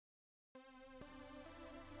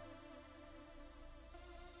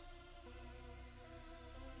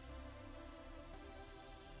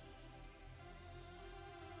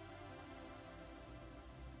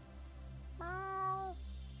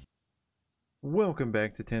Welcome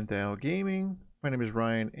back to 10th Hour Gaming. My name is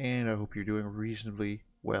Ryan, and I hope you're doing reasonably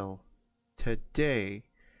well. Today,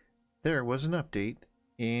 there was an update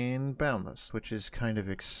in Boundless, which is kind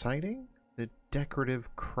of exciting. The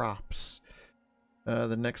decorative crops.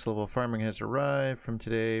 The next level of farming has arrived from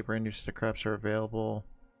today. Brand new set of crops are available.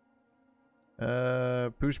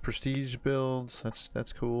 Boost prestige builds.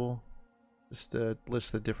 That's cool. Just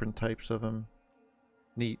list the different types of them.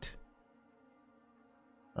 Neat.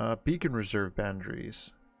 Beacon reserve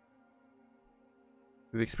boundaries.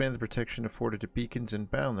 We've expanded the protection afforded to beacons in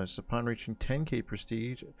Boundless. Upon reaching 10k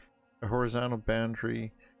prestige, a horizontal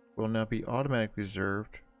boundary will now be automatically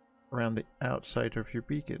reserved around the outside of your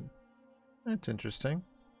beacon. That's interesting.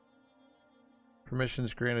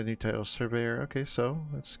 Permissions granted, new title surveyor. Okay, so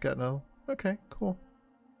it's got no. Okay, cool.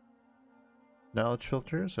 Knowledge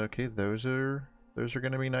filters. Okay, those are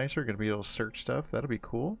going to be nicer. Going to be able to search stuff. That'll be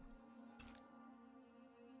cool.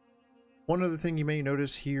 One other thing you may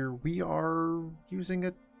notice here, we are using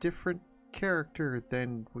a different character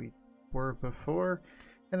than we were before,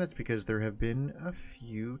 and that's because there have been a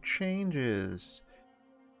few changes.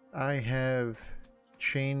 I have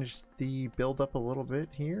changed the build up a little bit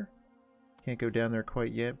here. Can't go down there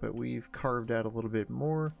quite yet, but we've carved out a little bit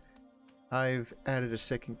more. I've added a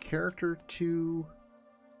second character to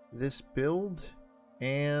this build,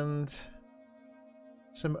 and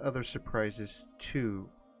some other surprises too.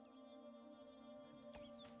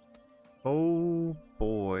 Oh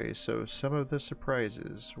boy, so some of the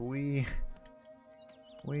surprises. We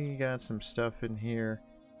got some stuff in here.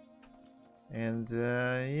 And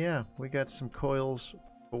yeah, we got some coils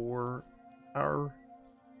for our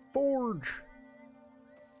forge.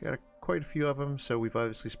 Got quite a few of them, so we've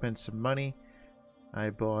obviously spent some money.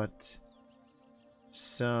 I bought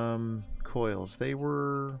some coils. They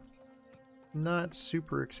were not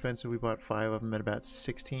super expensive. We bought 5 of them at about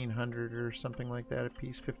 1,600 or something like that a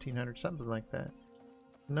piece, 1,500, something like that.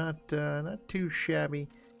 Not too shabby,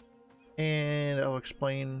 and I'll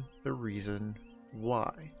explain the reason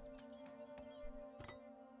why.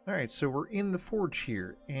 Alright, so we're in the forge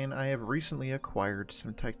here, and I have recently acquired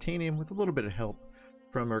some titanium with a little bit of help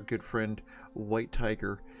from our good friend White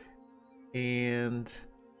Tiger, and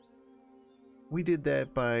we did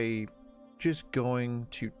that by just going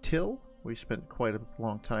to Till. We spent quite a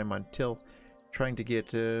long time on Till trying to get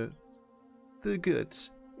the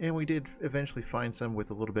goods, and we did eventually find some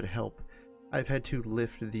with a little bit of help. I've had to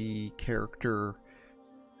lift the character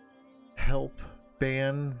help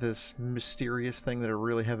ban, this mysterious thing that I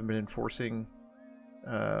really haven't been enforcing.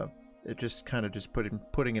 It just kind of just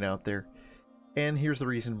putting it out there. And here's the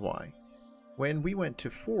reason why. When we went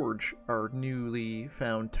to forge our newly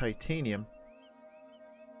found titanium,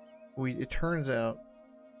 it turns out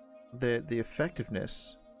that the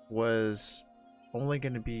effectiveness was only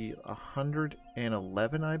going to be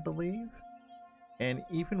 111, I believe, and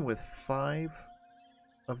even with 5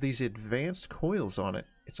 of these advanced coils on it,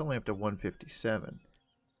 it's only up to 157.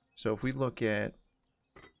 So if we look at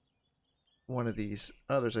one of these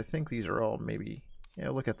others, I think these are all maybe, yeah,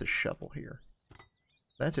 look at the shovel here.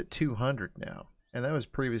 That's at 200 now, and that was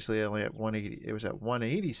previously only at 180. It was at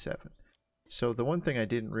 187. So the one thing I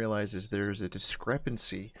didn't realize is there's a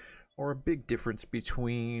discrepancy or a big difference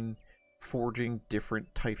between forging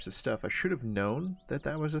different types of stuff. I should have known that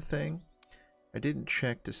that was a thing. I didn't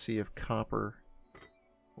check to see if copper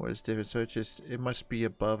was different, so it must be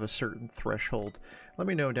above a certain threshold. Let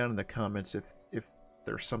me know down in the comments if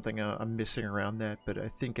there's something I'm missing around that, but I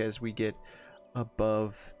think as we get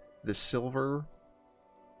above the silver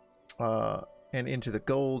and into the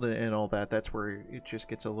gold and all that, that's where it just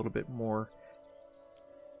gets a little bit more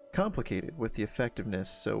complicated with the effectiveness.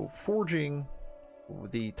 So forging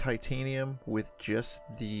the titanium with just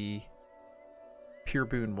the Pure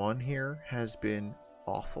Boon 1 here has been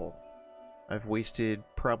awful. I've wasted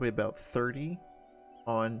probably about 30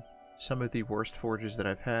 on some of the worst forges that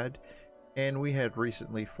I've had, and we had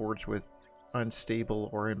recently forged with unstable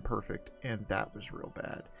or imperfect, and that was real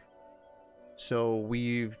bad. So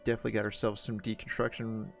we've definitely got ourselves some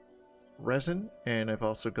deconstruction resin, and I've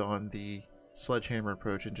also gone the sledgehammer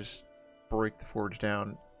approach and just break the forge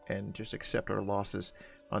down and just accept our losses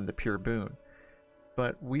on the Pure Boon.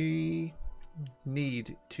 But we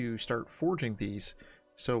need to start forging these,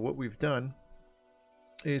 so what we've done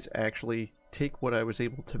is actually take what I was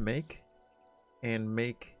able to make and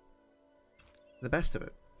make the best of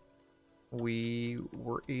it. We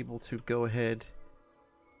were able to go ahead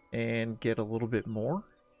and get a little bit more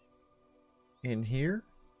in here,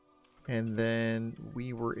 and then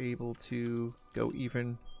we were able to go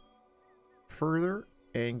even further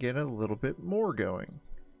and get a little bit more going.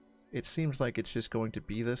 it seems like it's just going to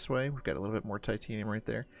be this way. We've got a little bit more titanium right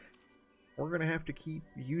there. We're going to have to keep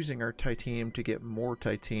using our titanium to get more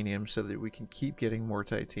titanium so that we can keep getting more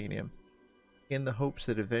titanium in the hopes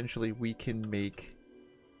that eventually we can make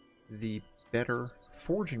the better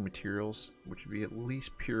forging materials, which would be at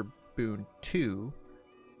least pure boon 2,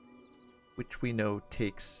 which we know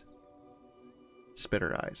takes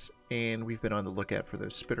spitter eyes. And we've been on the lookout for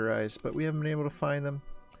those spitter eyes, but we haven't been able to find them.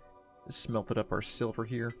 Just smelted up our silver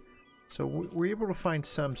here. So we're able to find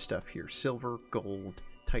some stuff here. Silver, gold,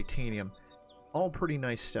 titanium. All pretty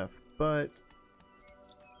nice stuff, but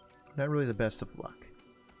not really the best of luck.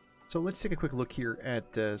 So let's take a quick look here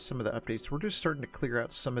at some of the updates. We're just starting to clear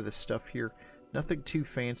out some of the stuff here. Nothing too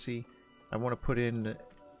fancy. I want to put in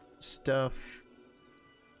stuff.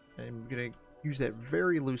 I'm going to use that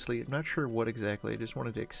very loosely. I'm not sure what exactly. I just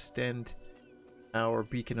wanted to extend our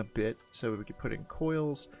beacon a bit so we could put in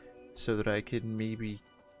coils so that I could maybe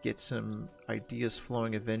get some ideas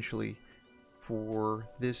flowing eventually for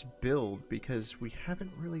this build, because we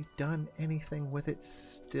haven't really done anything with it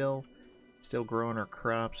still growing our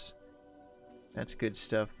crops. That's good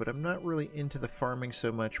stuff, but I'm not really into the farming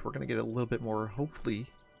so much. We're going to get a little bit more, hopefully,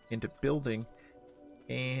 into building.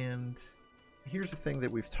 And here's the thing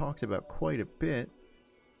that we've talked about quite a bit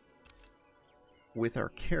with our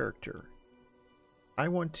character. I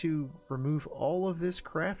want to remove all of this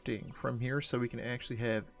crafting from here so we can actually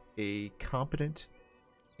have a competent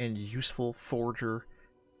and useful forger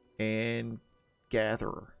and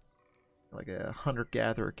gatherer, like a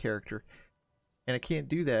hunter-gatherer character. And I can't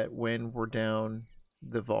do that when we're down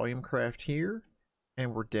the volume craft here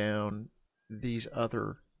and we're down these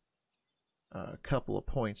other couple of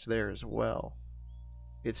points there as well.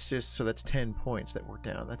 It's just, so that's 10 points that we're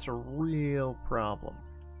down. That's a real problem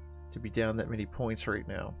to be down that many points right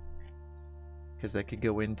now, because that could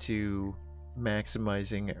go into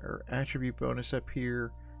maximizing our attribute bonus up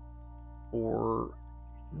here, or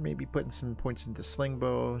maybe putting some points into sling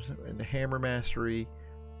bows and hammer mastery,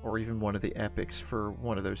 or even one of the epics for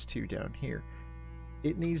one of those two down here.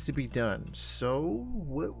 It needs to be done. So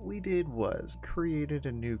what we did was created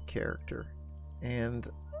a new character, and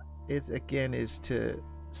it again is to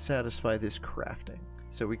satisfy this crafting.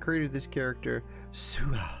 So we created this character,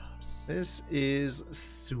 Suaz. This is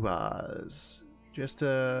Suaz. Just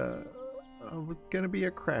gonna be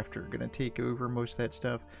a crafter, gonna take over most of that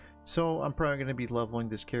stuff. So I'm probably gonna be leveling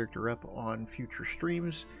this character up on future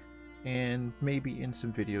streams, and maybe in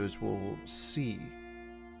some videos we'll see.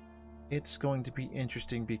 It's going to be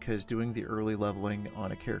interesting because doing the early leveling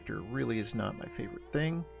on a character really is not my favorite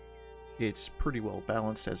thing. It's pretty well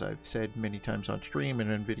balanced, as I've said many times on stream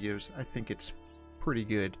and in videos. I think it's pretty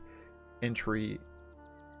good entry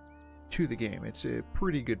to the game. It's a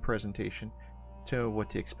pretty good presentation to what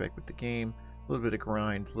to expect with the game. A little bit of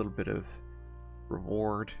grind, a little bit of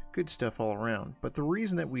reward, good stuff all around. But the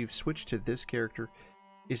reason that we've switched to this character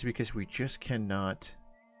is because we just cannot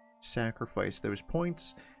sacrifice those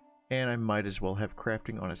points, and I might as well have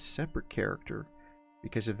crafting on a separate character,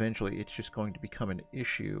 because eventually it's just going to become an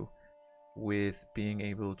issue with being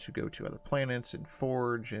able to go to other planets and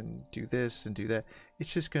forge and do this and do that.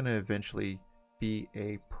 It's just going to eventually be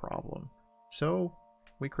a problem. So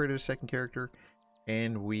we created a second character,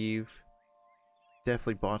 and we've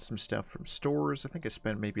definitely bought some stuff from stores. I think I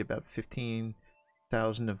spent maybe about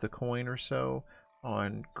 15,000 of the coin or so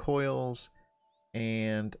on coils,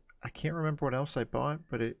 and I can't remember what else I bought,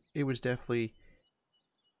 but it was definitely,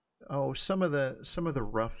 oh, some of the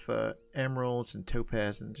rough emeralds and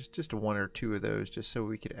topaz, and just one or two of those, just so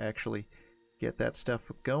we could actually get that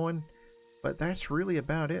stuff going. But that's really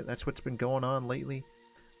about it. That's what's been going on lately.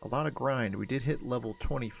 A lot of grind. We did hit level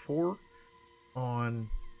 24 on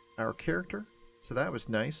our character, so that was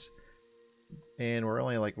nice. And we're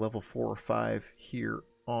only like level 4 or 5 here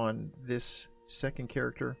on this second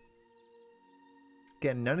character.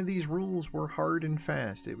 Again, none of these rules were hard and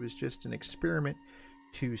fast. It was just an experiment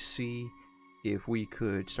to see if we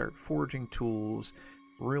could start forging tools,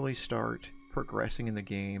 really start progressing in the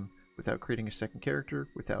game without creating a second character,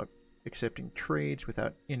 without accepting trades,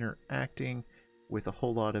 without interacting with a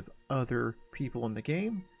whole lot of other people in the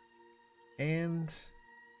game. And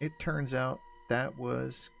it turns out that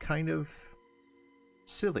was kind of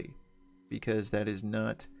silly, because that is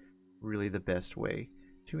not really the best way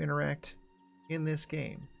to interact in this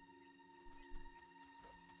game.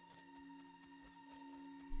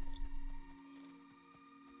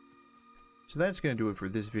 So that's going to do it for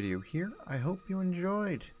this video here. I hope you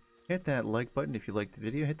enjoyed. Hit that like button if you liked the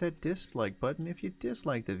video. Hit that dislike button if you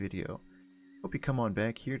disliked the video. Hope you come on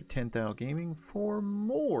back here to 10,000 Gaming for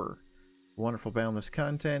more wonderful Boundless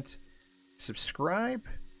content. Subscribe,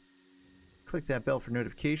 click that bell for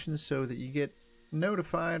notifications so that you get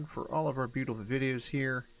notified for all of our beautiful videos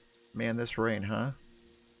here. Man, this rain, huh?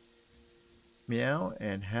 Meow,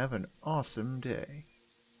 and have an awesome day.